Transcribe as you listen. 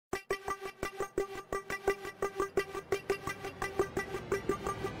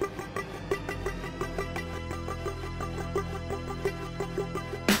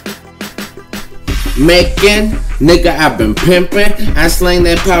Mackin', nigga, I been pimpin'. I slang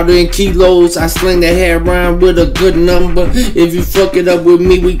that powder in kilos. I slang that heroin with a good number. If you fuck it up with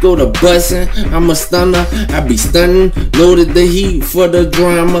me, we go to bussin'. I'm a stunner, I be stunning. Loaded the heat for the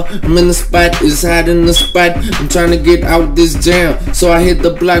drama. I'm in the spot, it's hot in the spot. I'm trying to get out this jam, so I hit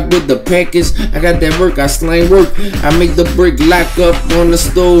the block with the package. I got that work, I slang work. I make the brick lock up on the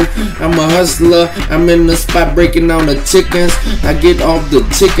stove. I'm a hustler, I'm in the spot breaking down the chickens. I get off the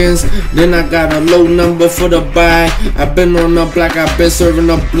chickens, then I got a low number for the buy. I been on the block, I been serving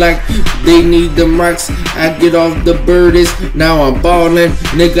the black. They need them rocks, I get off the birdies. Now I'm ballin',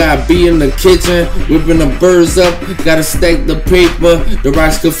 nigga, I be in the kitchen whipping the birds up. Gotta stack the paper, the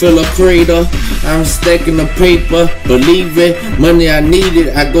rocks could fill a crater. I'm stacking the paper, believe it. Money I need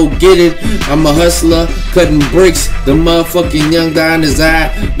it, I go get it. I'm a hustler, cutting bricks. The motherfucking young guy in his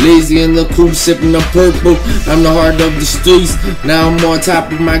eye, lazy in the coupe, sipping the purple. I'm the heart of the streets, now I'm on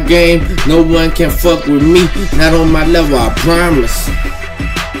top of my game. No one can fuck with me, not on my level, I promise.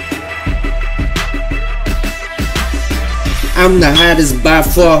 I'm the hottest by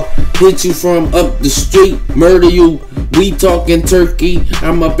far. Hit you from up the street, murder you. We talking turkey.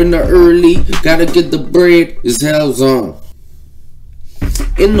 I'm up in the early. Gotta get the bread. It's hell's on.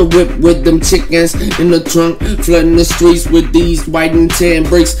 In the whip with them chickens, in the trunk, flooding the streets with these white and tan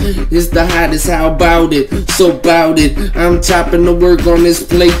bricks. It's the hottest, how about it? So about it. I'm chopping the work on this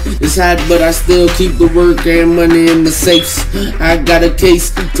plate. It's hot, but I still keep the work and money in the safes. I got a case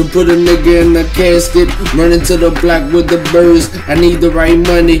to put a nigga in the casket. Running to the block with the birds. I need the right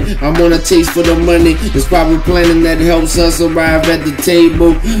money. I'm on a chase for the money. It's probably planning that helps us arrive at the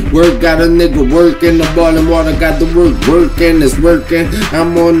table. Work got a nigga working. The ball and water got the work working. It's working.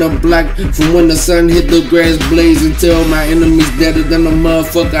 I'm on the block from when the sun hit the grass blaze until my enemy's deader than a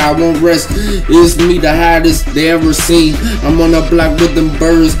motherfucker. I won't rest. It's me, the hottest they ever seen. I'm on the block with them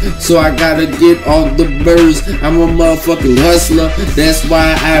birds, so I gotta get off the birds. I'm a motherfucking hustler, that's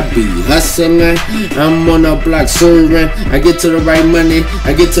why I be hustling. I'm on the block serving. I get to the right money,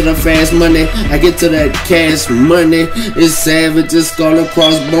 I get to the fast money, I get to that cash money. It's savage, it's skull and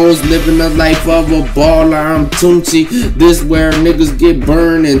crossbones, living the life of a baller. I'm Litunechi. This where niggas get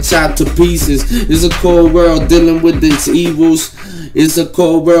burned and chopped to pieces. It's a cold world dealing with its evils. It's a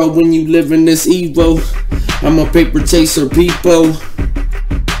cold world when you live in this evil. I'm a paper chaser, people.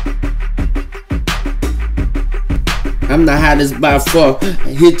 I'm the hottest by far. I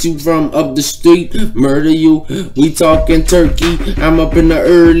hit you from up the street, murder you. We talking turkey. I'm up in the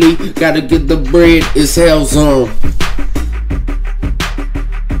early. Gotta get the bread. It's hell's on.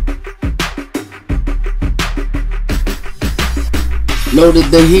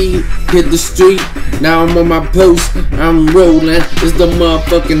 Loaded the heat, hit the street. Now I'm on my post, I'm rolling. It's the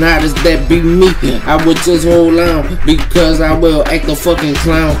motherfucking hottest that be me. I would just hold on because I will act a fucking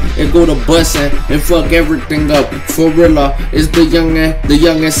clown and go to bussin' and fuck everything up. For real, it's the young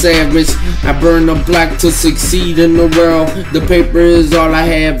and savage. I burn the block to succeed in the world. The paper is all I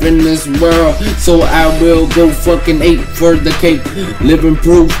have in this world, so I will go fucking ape for the cake. Living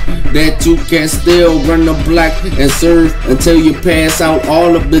proof that you can still run the block and serve until you pass out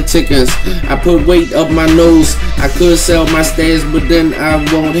all of the chickens. I put weight up my nose. I could sell my stash, but then I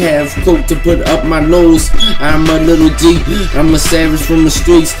won't have coke to put up my nose. I'm a little G, I'm a savage from the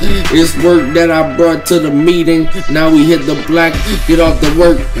streets. It's work that I brought to the meeting. Now we hit the block, get off the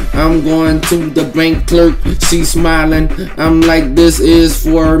work. I'm going to the bank clerk, she smiling. I'm like, this is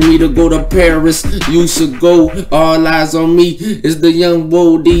for me to go to Paris. You should go, all eyes on me. It's the young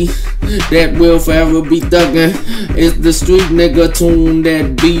Woody that will forever be thuggin'. It's the street nigga tune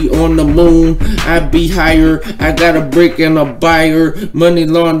that be on the moon. I be higher, I got a brick and a buyer. Money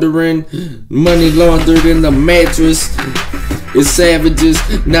laundering, money laundered in the mattress. It's savages,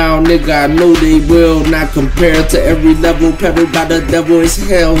 now nigga, I know they will not compare to every level. Pedal by the devil, it's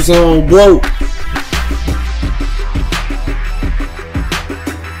hell's on, whoa.